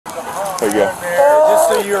There you go. Just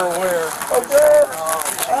so you're aware.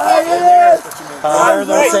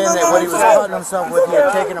 They're saying that what he was cutting himself with, he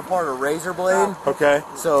had taken apart a razor blade. Okay.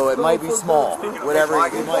 So it might be small. Whatever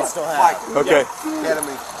he might still have. Okay.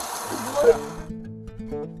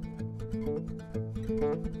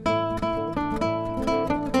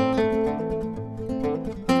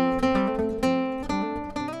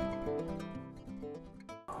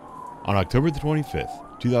 On October the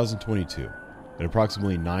 25th, 2022, at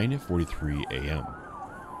approximately 9:43 a.m.,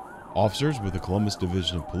 officers with the Columbus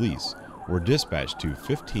Division of Police were dispatched to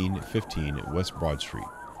 1515 West Broad Street,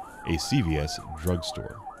 a CVS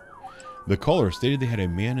drugstore. The caller stated they had a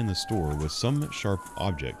man in the store with some sharp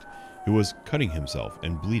object who was cutting himself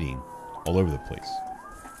and bleeding all over the place.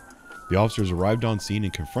 The officers arrived on scene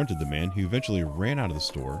and confronted the man, who eventually ran out of the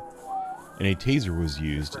store, and a taser was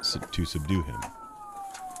used to subdue him.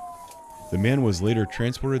 The man was later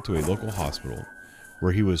transported to a local hospital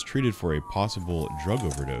where he was treated for a possible drug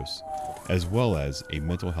overdose as well as a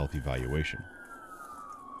mental health evaluation.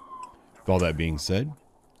 With all that being said,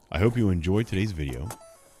 I hope you enjoyed today's video.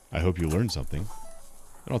 I hope you learned something,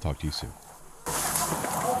 and I'll talk to you soon.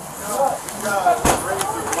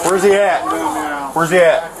 Where's he at? Where's he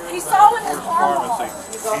at? He saw him in the pharmacy.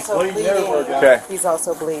 He's also bleeding. Okay. He's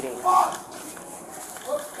also bleeding.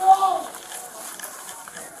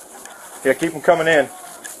 Yeah, keep him coming in.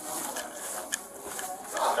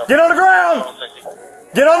 Get on the ground!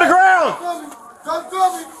 Get on the ground!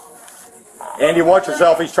 Andy, watch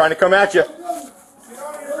yourself. He's trying to come at you.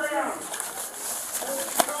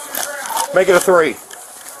 Make it a 3. Get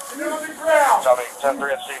on the ground!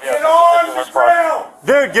 Get on the ground!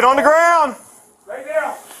 Dude, get on the ground! Lay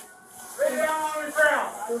down! Lay down on the ground!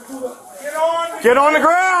 Get on the Get on the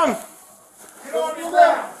ground! Get on the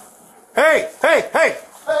ground! Hey, hey, hey!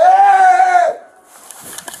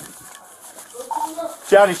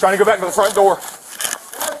 Shout, he's trying to go back to the front door.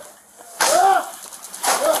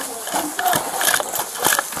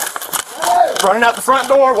 Running out the front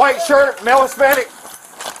door, white shirt, male Hispanic.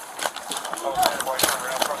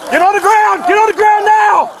 Get on the ground! Get on the ground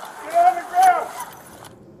now! Get on the ground!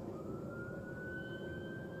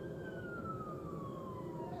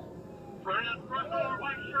 Running out the front door,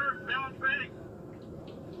 white shirt, male Hispanic.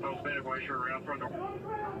 Male Hispanic, white shirt, around front door.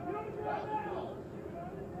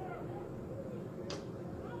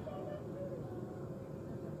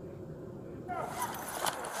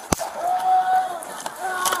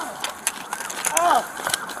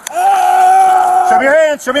 Show me your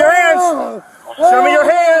hands! Show me your hands! Show me your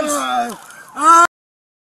hands!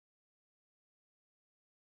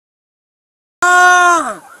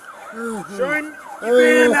 Show him your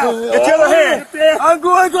hand now. Get the other hand! I'm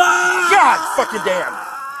going to... God fucking damn!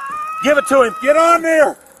 Give it to him! Get on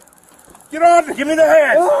there! Get on there! Give me the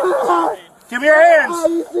hands! Give me your hands!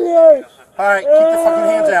 Alright, keep the fucking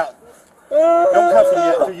hands out. Don't cuff him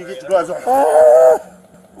yet until you get your gloves on.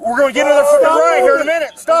 We're going to get another fucking ride here in a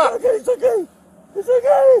minute. Stop! It's okay. It's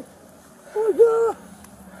okay. Oh my God.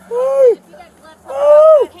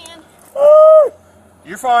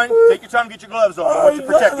 You're fine. Take your time to get your gloves on. I want you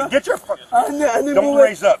protected. Get your fucking... Don't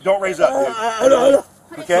raise up. Don't raise up,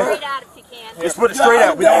 dude. Okay? Straight out if you can. Just put it straight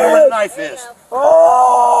out. We don't know where the knife is.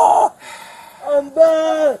 Oh! I'm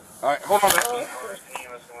bad. Alright, hold on a minute.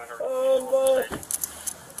 I'm bad.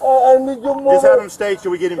 I need to move Just have it. him stay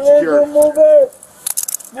till we get him I need to secured. move it.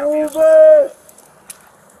 Move it.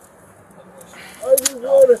 I just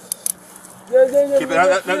want it. Keep it.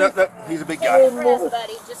 No. He's a big guy. Take some rest,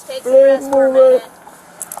 buddy. Just take some rest for a minute.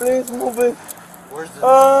 Please move it. Where's the... We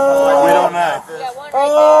don't know. You got one right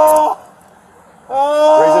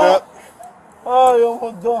Raise it up. Oh, you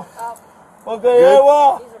almost done. Oh. Okay, Good.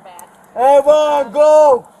 everyone. These are bad. Everyone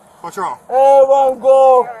go. What's wrong? Everyone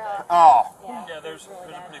go. Oh. Yeah,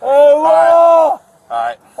 Everyone.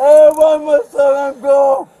 Alright. Everyone must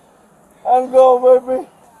go. And go, baby.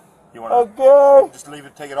 You want to Okay. just leave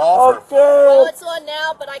it, take it off? Okay. Well, it's on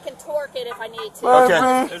now, but I can torque it if I need to.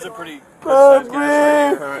 Okay. There's a pretty Baby.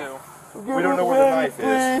 We don't know where the knife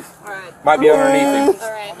is. Alright. Might be underneath it.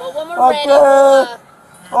 Alright. Well, when we're ready,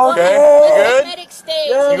 Okay. You good? medic stage.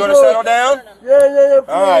 You going to settle down? Yeah, please.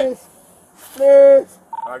 All right. Please.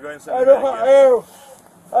 Alright, go ahead and I settle don't down. have air.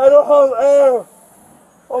 I don't have air.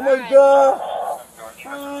 Oh my Alright. God.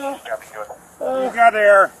 You got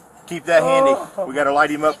air. Keep that handy. We got to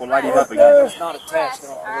light him up. We'll light him up again. It's not attached.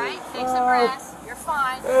 Alright, take some rest. You're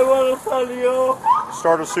fine. Everyone tell you.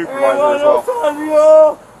 Start a supervisor as well. Tell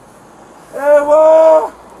you.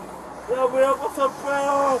 Everyone. Ya voy a pasar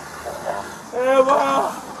feo.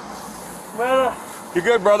 Everyone. Mira. You're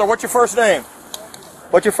good, brother. What's your first name?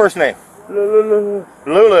 What's your first name? Lulu.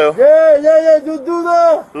 Lulu. Yeah, you do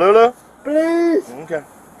that. Lulu? Please. Okay.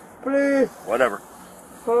 Please. Whatever.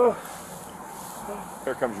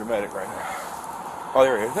 Here comes your medic right now. Oh,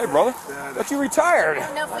 there he is. Hey, brother. But you retired. I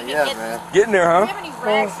don't know if we Yeah, can man. Getting there, do huh? you have any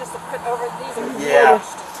rags just to put over these Yeah.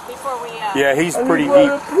 before we Yeah, he's pretty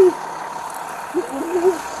deep.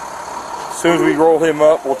 As soon as we roll him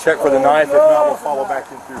up, we'll check for the knife. If not, we'll follow back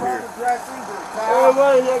in through here.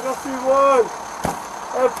 Everybody, I can see one.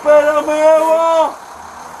 Espérame, Eva.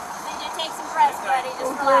 Need you to take some rest, buddy.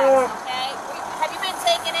 Just relax, okay? Have you been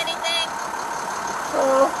taking anything?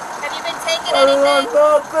 Have you been taking anything?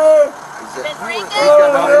 Nothing. Been drinking? He's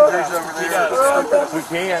got no injuries over there. We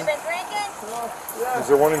can. Been drinking? Is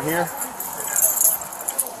there one in here?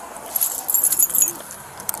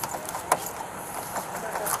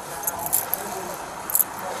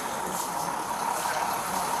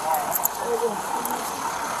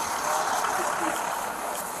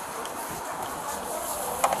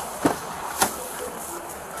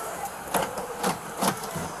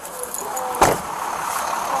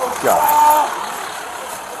 God.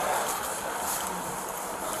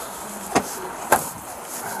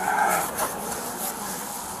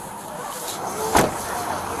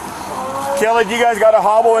 Kelly, do you guys got a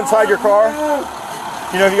hobble inside your car?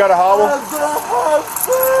 You know if you got a hobble?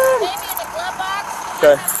 Maybe in the glove box?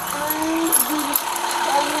 Okay.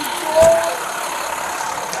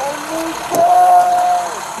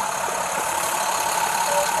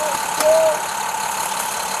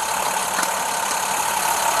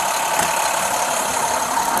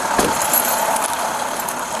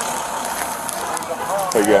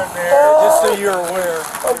 There you go. Just so you're aware.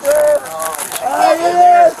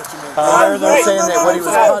 They're saying that what he was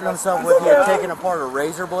cutting himself with, he had taken apart a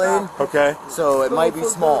razor blade. Okay. So it might be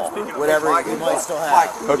small. Whatever he might still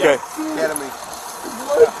have. Okay. Enemy.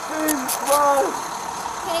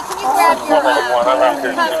 Kenny, can you grab your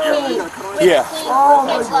cuff key? Yeah. Oh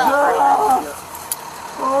my God.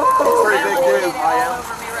 He's pretty big dude.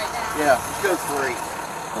 Over me right now. Yeah, he's good for it.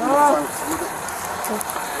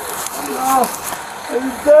 I'm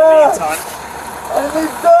dead. I'm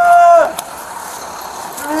dead.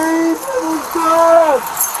 Please, I'm dead.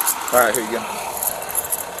 All right, here you go.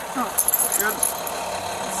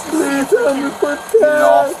 Please, help me put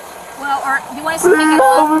that. Well, or you want us to Please, pick it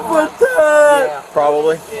help up? me put that.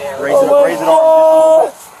 Probably. Raise it Oh up. my Raise it on.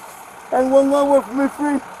 God. And one more with me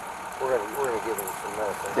free. We're gonna give him some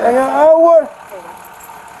medicine. In an hour.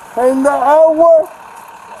 In the hour.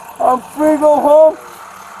 I'm free to go home.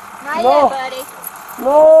 Not No. yet, buddy.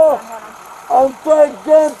 No. I'm trying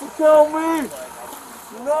again to kill me.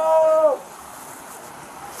 No.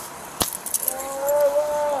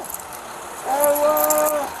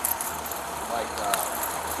 Eva.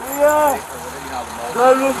 Yeah.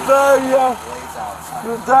 That was there, yeah.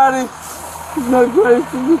 Your daddy is not great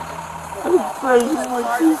for me. I'm crazy with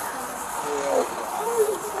my teeth.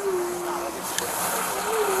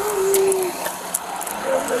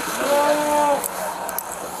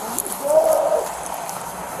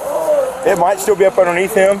 It might still be up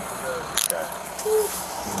underneath him.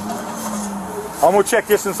 I'm gonna check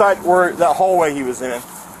this inside where that hallway he was in.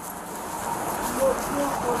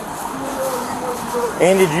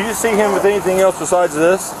 Andy, did you just see him with anything else besides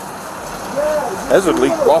this? This would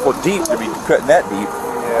leak awful deep to be cutting that deep.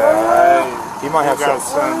 Yeah, He might have got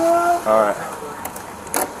something. some. All right.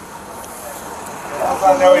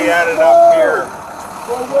 I know he had it up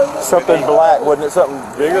here. Something black, wasn't it? Something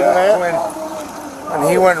bigger than that? When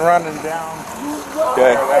he went running down,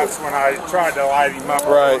 Okay. that's when I tried to light him up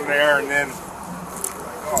Right. from there, and then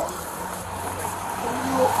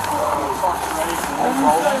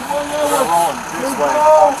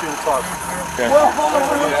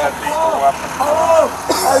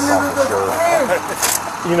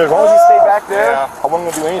You know, as long as you stay back there, Yeah. I wasn't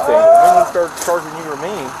going to do anything. But then when you start charging you or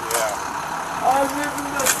me, I live in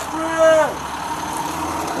the spring.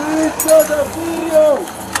 Please share the video.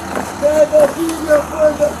 Share the video for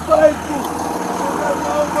the fighting. The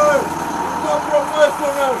number. It's not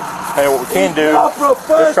professional. hey, what we can do Not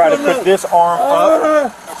professional. is try to put this arm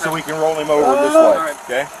up so we can roll him over this way.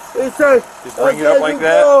 Okay? It says, Just bring it up like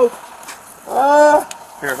that.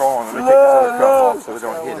 Here, hold on. Let me take this other cup off so it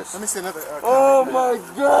don't hit us. Let me see another. Oh my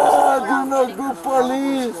God, you're not good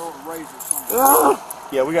police.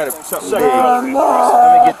 Yeah, we got to something big. No,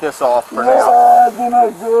 Let me get this off for now, you're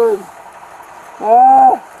not good.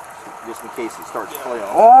 just in case it starts to play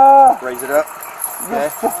off. Raise it up. Okay?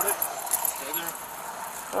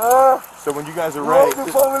 So when you guys are ready, You're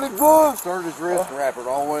family good. Start his wrist and wrap it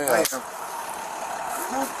all the way up. You see?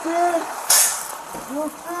 You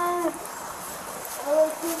see? I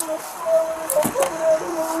don't see my family.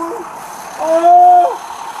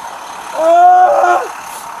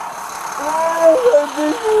 In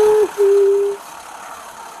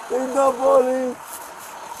the body.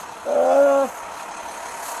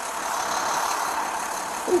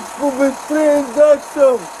 It's going to be 3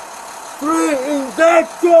 injections. 3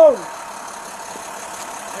 injections.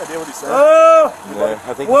 Yeah, did what he said. Yeah,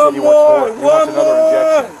 I think he said he wants another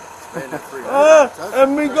injection.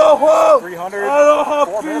 And we go home. 300. I don't have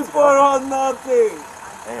people or nothing.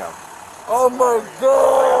 Damn. Oh my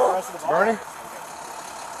God. Bernie?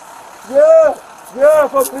 Yeah,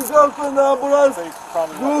 but we go to the ambulance.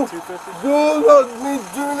 Do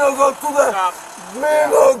not go to the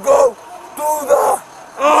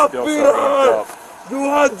hospital. You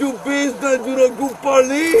have to business, you don't go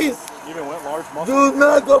police. You even went large muscle. Do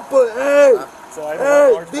not go police.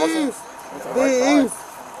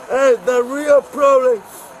 Hey, the real problem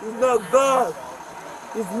is not God.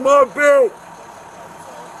 It's more big.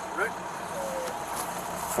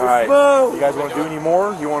 Alright, you guys want to do any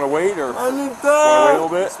more? You want to wait or want to wait a little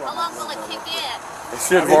bit? How long will it kick in? It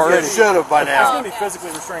should have already. It should have by He's now. going to be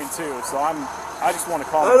physically restrained too, so I just want to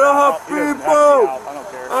call I him don't out. have He doesn't have to be people. out. I don't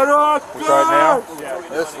care. I don't have We try it now? Yeah.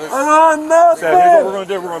 I don't have So here's what nothing. we're going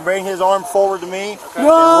to do. We're going to bring his arm forward to me and No,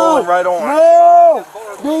 roll him right on. no,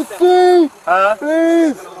 DC, Huh?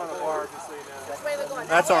 please. Which way we going?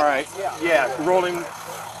 That's all right. Yeah, roll him.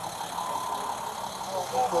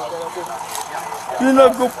 You're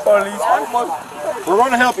not good police. We're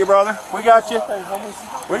going to help you, brother. We got you.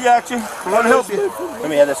 We got you. We're going to help you. Let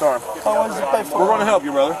me have this arm. We're going to help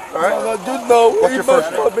you, brother. All right? What's your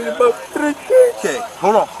first name? Okay,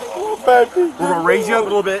 hold on. We're going to raise you up a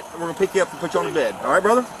little bit, and we're going to pick you up and put you on the bed. All right,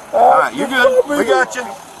 brother? All right, you're good. We got you.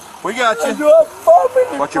 We got you.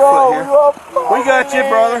 Watch your foot here. We got you,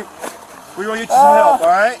 brother. We're going to get you some help, all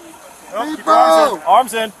right? Well, keep your arms in.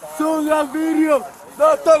 Arms in. Show that video.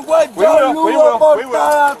 Doctor, what We will, John we Lugo will, we will.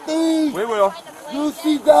 Portati. We will. You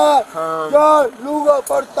see that? John Lugo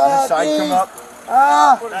Portati. This side come up.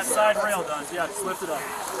 That side rail does, yeah, just lift it up.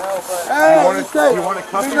 Hey, You want to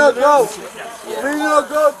cuff we him? not go. We not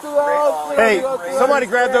go to the hospital. Hey, somebody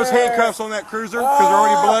grab those handcuffs on that cruiser because they're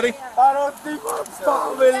already bloody. I don't think my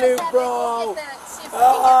family, bro.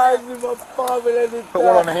 I need my family. Put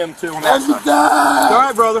one on him too on that side. that. All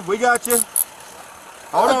right, brother, we got you.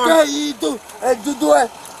 Hold on. Okay, you do it. You do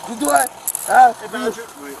it.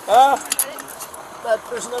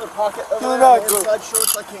 There's another pocket over Do there not on the go. inside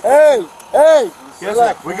shorts. I can't. Hey, Yes,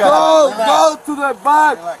 sir. We got go to the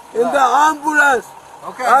back in the ambulance.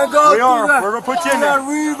 Okay. I go We to are. the, We're going to put you in the there.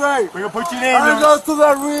 river. We're going to put you in I there. go to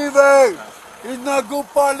the river. It's not good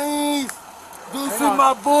police. You see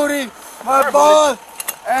my booty, my balls,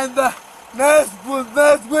 and the next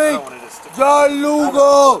week, John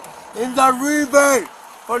Lugo in the river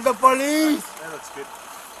for the police.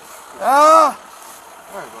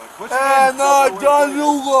 No, John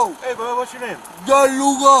Lugo. Hey, bud, what's your name? John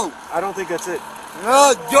Lugo. I don't think that's it.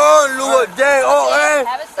 No, John Lugo.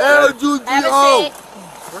 J-O-N-L-U-G-O.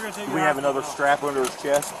 We have another strap under his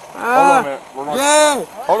chest. Hold on a minute. We're gonna... Yeah.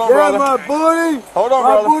 Hold on, brother. My booty. Hold on,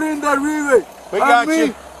 My brother. booty in the river. We got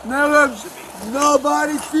you. Never,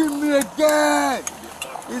 nobody see me again.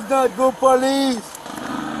 It's not good police.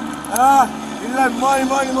 It's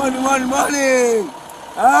like money.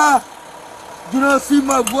 You don't see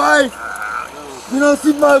my wife. You don't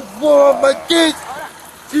see my kids.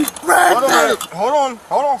 She's pregnant. Hold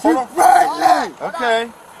on. She's pregnant. Okay.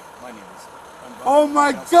 Oh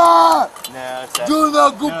my God. Nah, that's that. You're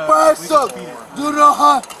not good person. You know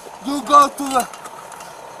how you go to the.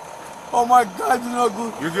 Oh my God, you're not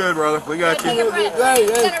good. You're good, brother. We got Take you. a breath. Hey,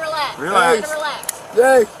 You hey. gotta relax. Relax. You gotta relax.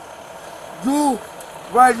 Hey, you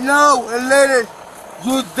right now and later,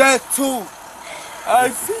 you dead too. I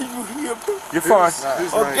see you here. You're fine.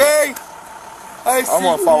 Okay? I see I'm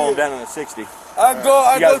gonna you follow him here. down in the 60. I You go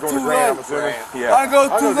guys to going to Grand, I'm that. assuming? I Yeah. go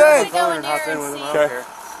to We're that. gonna go in there and see Okay.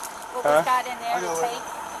 what we've got in there to take.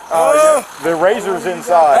 The razor's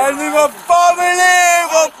inside. I need my family,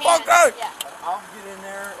 motherfucker. Yeah. I'll get in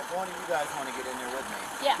there if one of you guys want to get in there with me.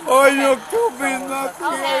 Yeah. Oh, you stupid, nothing.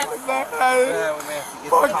 Okay.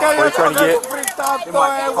 ¿Por qué What are you trying to get?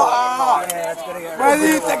 Me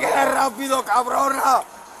dice que es rápido, cabrona.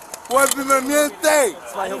 Vuelve y me miente.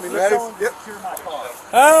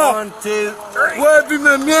 One, two, three. Vuelve y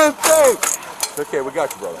me miente. It's okay, we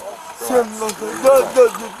got you, brother. You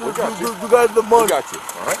got the We money. got you,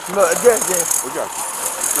 alright? No, yeah. We got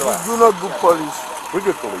you. You not good police. We're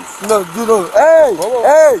good police. No, you don't. Hey,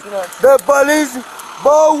 the police,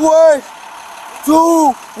 both ways.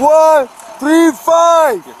 2, 1, 3,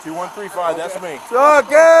 5. Yeah, 2135, that's me.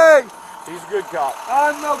 Okay. He's a good cop.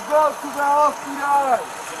 I'm not going to the hospital.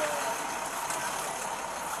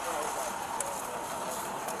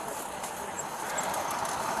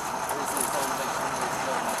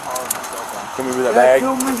 Can we move that bag?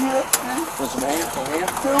 Show me here. Want some hands? Some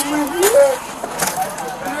hands? Show me here.